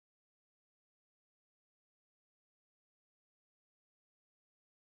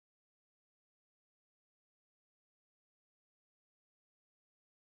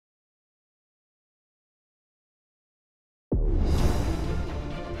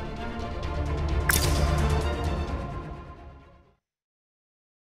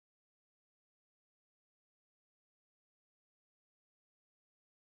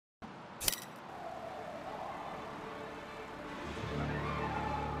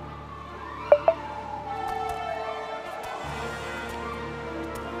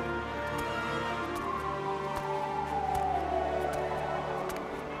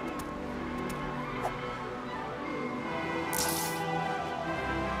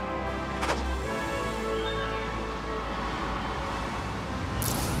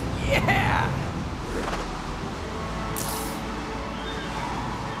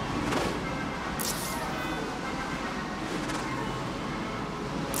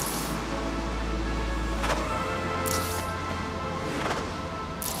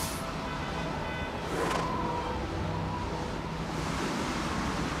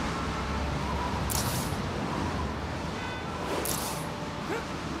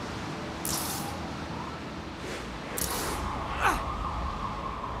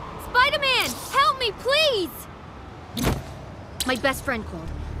My best friend called.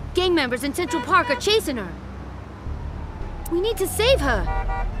 Gang members in Central Park are chasing her. We need to save her.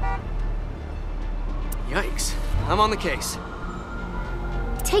 Yikes. I'm on the case.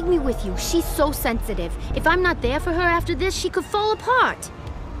 Take me with you. She's so sensitive. If I'm not there for her after this, she could fall apart.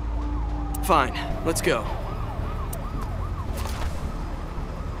 Fine. Let's go.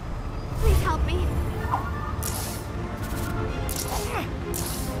 Please help me.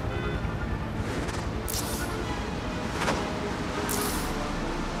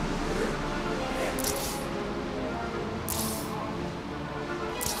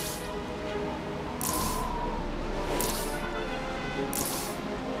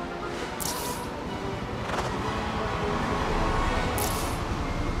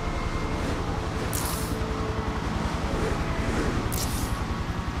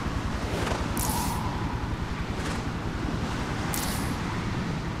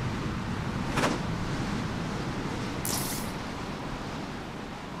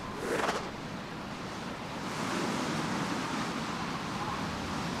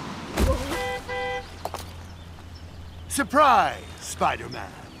 Surprise,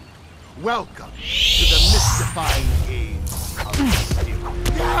 Spider-Man. Welcome to the mystifying game of stealing.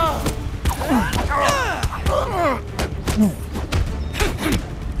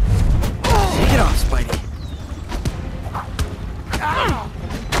 Take it off, Spidey.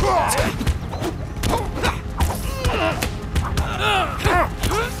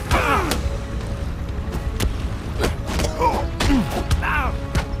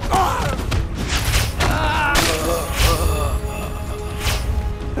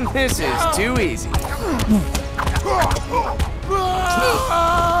 This is too easy.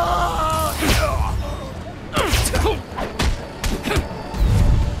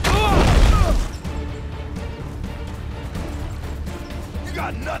 You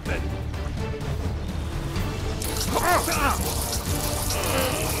got nothing.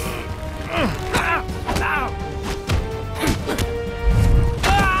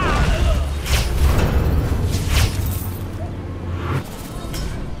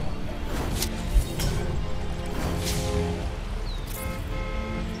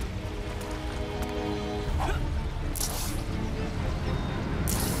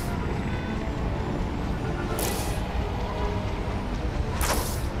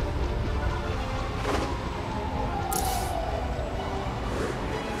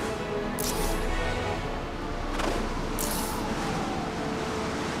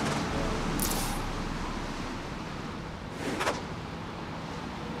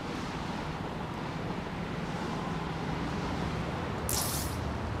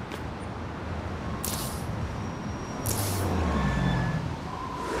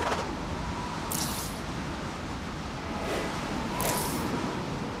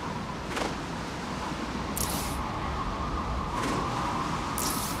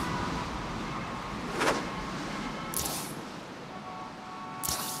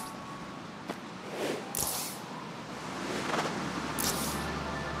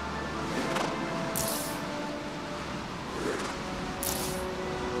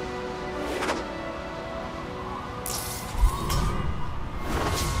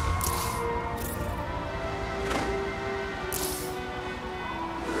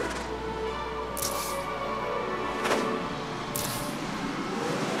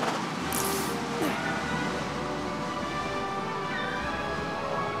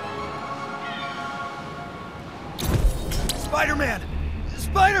 Spider-Man!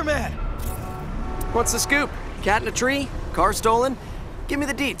 Spider-Man! What's the scoop? Cat in a tree? Car stolen? Give me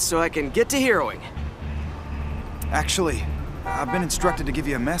the deets so I can get to heroing. Actually, I've been instructed to give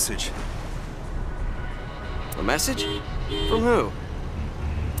you a message. A message? From who?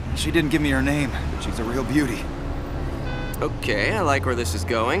 She didn't give me her name, but she's a real beauty. Okay, I like where this is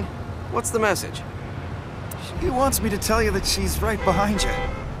going. What's the message? She wants me to tell you that she's right behind you.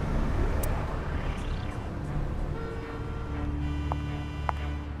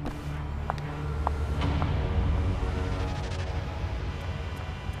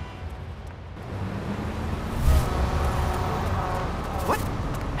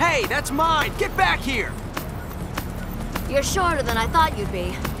 Hey, that's mine! Get back here! You're shorter than I thought you'd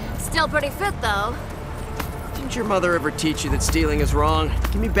be. Still pretty fit, though. Didn't your mother ever teach you that stealing is wrong?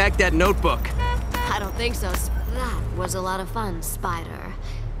 Give me back that notebook. I don't think so. That was a lot of fun, Spider.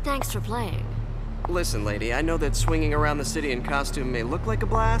 Thanks for playing. Listen, lady, I know that swinging around the city in costume may look like a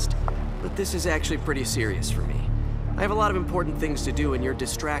blast, but this is actually pretty serious for me. I have a lot of important things to do, and your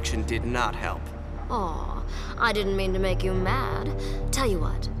distraction did not help. Aw, I didn't mean to make you mad. Tell you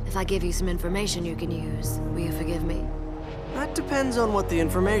what, if I give you some information you can use, will you forgive me? That depends on what the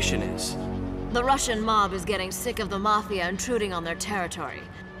information is. The Russian mob is getting sick of the Mafia intruding on their territory.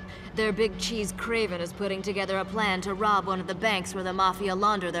 Their big cheese Craven is putting together a plan to rob one of the banks where the Mafia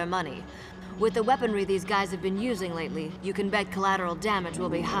launder their money. With the weaponry these guys have been using lately, you can bet collateral damage will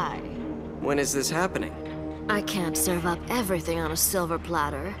be high. When is this happening? I can't serve up everything on a silver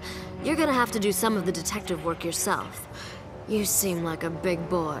platter. You're gonna have to do some of the detective work yourself. You seem like a big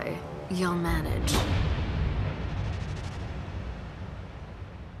boy. You'll manage.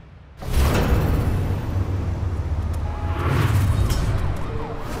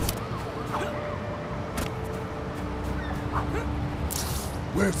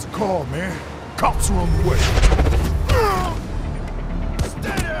 Where's the call, man? Cops are on the way.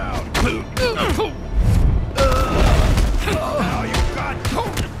 Stay down! Now you got...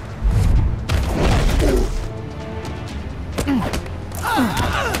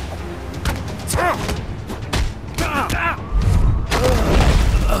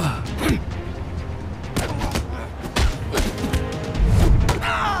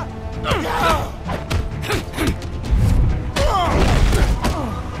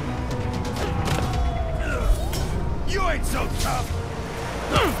 You ain't so tough!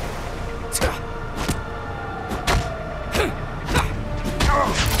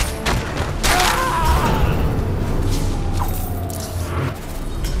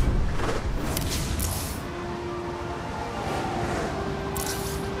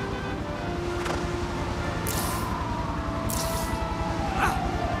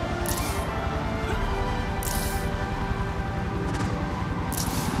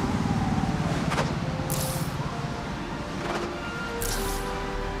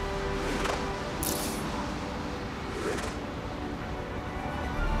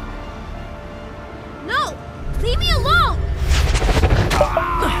 No! Leave me alone!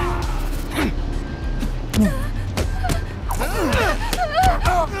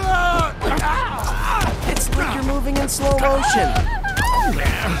 It's like you're moving in slow motion.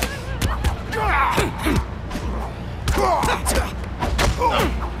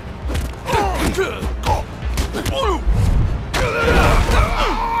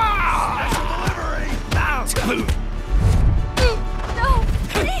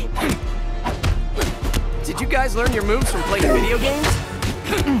 Did you guys learn your moves from playing video games?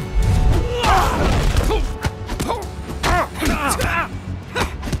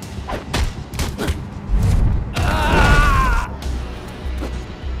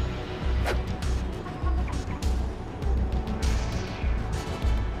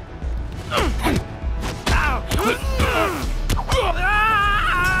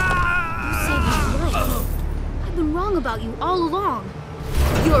 I've been wrong about you all along.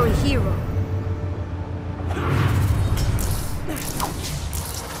 You're a hero.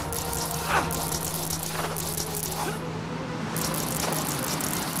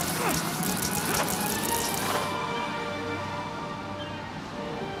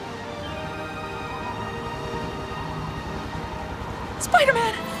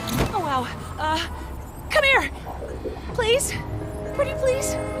 Spider-Man! Oh, wow. Come here! Please? Pretty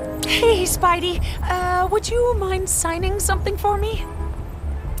please? Hey, Spidey. Would you mind signing something for me?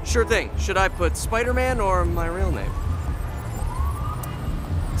 Sure thing. Should I put Spider-Man or my real name?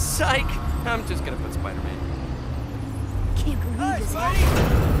 Psych! I'm just gonna put Spider-Man. Can't believe this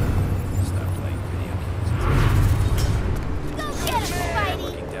happened. Stop playing video games. Go get him, Spidey!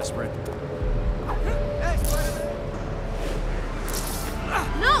 Looking desperate.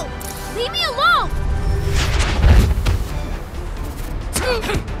 No! Leave me alone!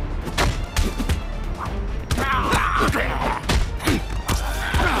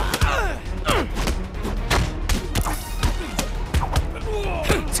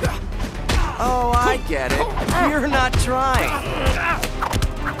 Oh, I get it. You're not trying.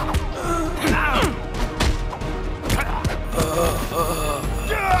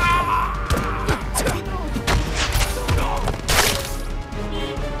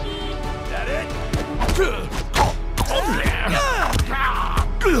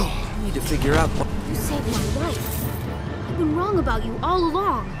 I need to figure out what... You saved my life. I've been wrong about you all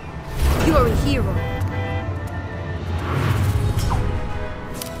along. You're a hero.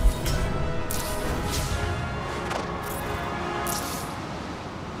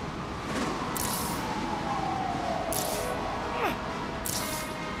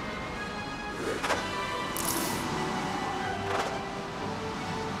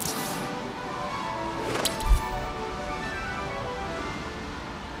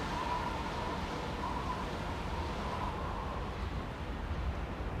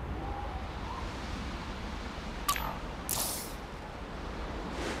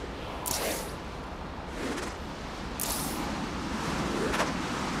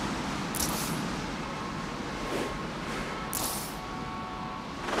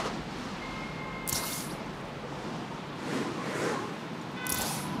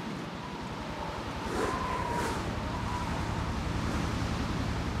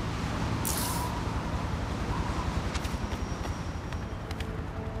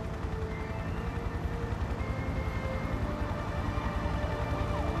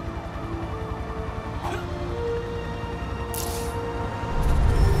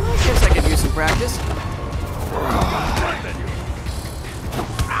 practice.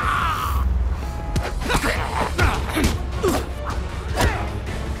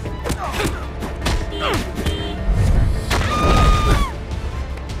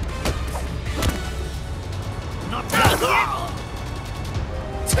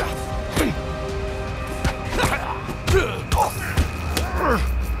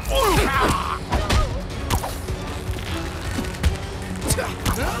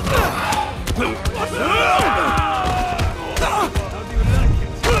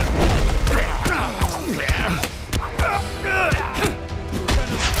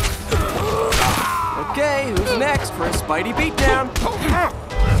 Okay, who's next for a Spidey beatdown?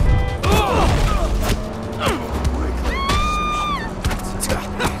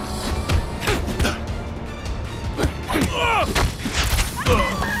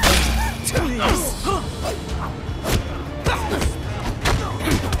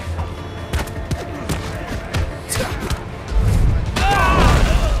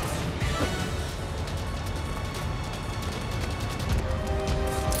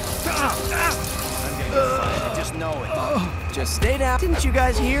 Just stay down. Didn't you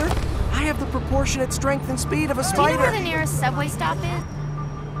guys hear? I have the proportionate strength and speed of a spider. Do you know where the nearest subway stop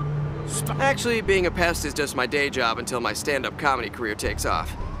is? Actually, being a pest is just my day job until my stand-up comedy career takes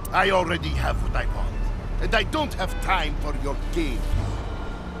off. I already have what I want, and I don't have time for your game.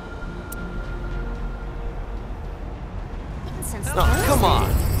 Oh, come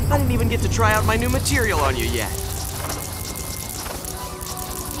on. I didn't even get to try out my new material on you yet.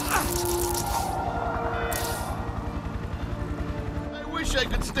 I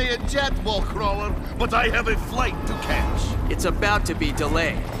could stay a jet wall crawler, but I have a flight to catch. It's about to be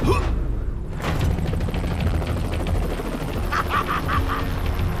delayed.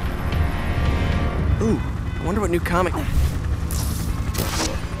 Ooh, I wonder what new comic...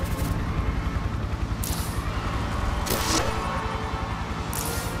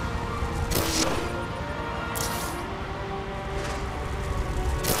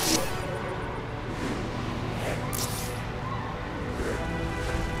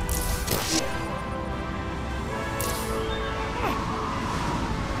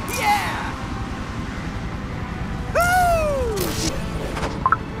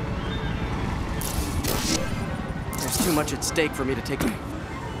 Too much at stake for me to take.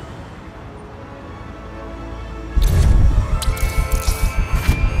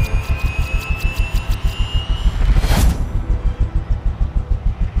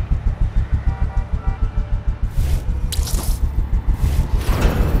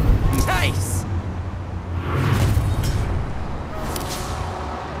 Nice!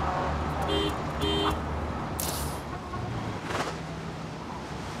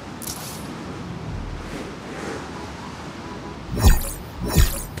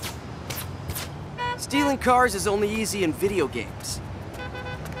 Stealing cars is only easy in video games.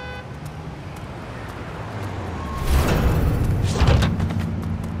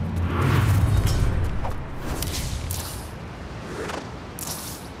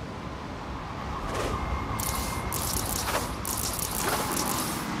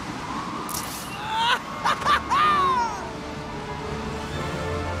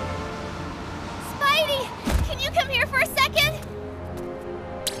 Spidey! Can you come here for a second?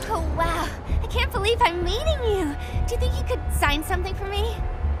 Oh, wow. I can't believe I'm meeting you. Do you think you could sign something for me?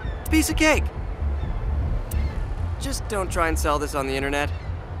 Piece of cake. Just don't try and sell this on the internet.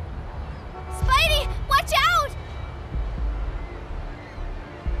 Spidey, watch out!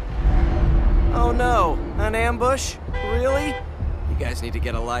 Oh no, an ambush? Really? You guys need to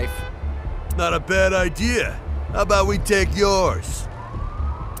get a life. Not a bad idea. How about we take yours?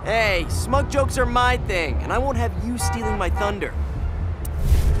 Hey, smug jokes are my thing, and I won't have you stealing my thunder.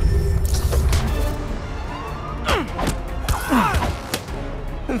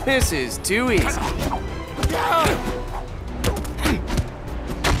 This is too easy.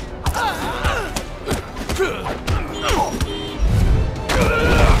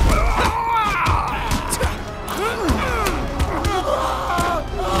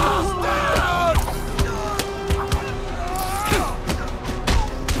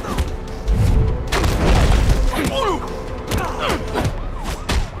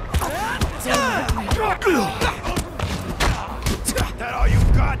 That all you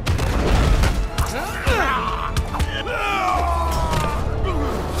got?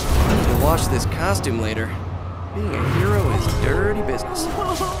 To wash this costume later. Being a hero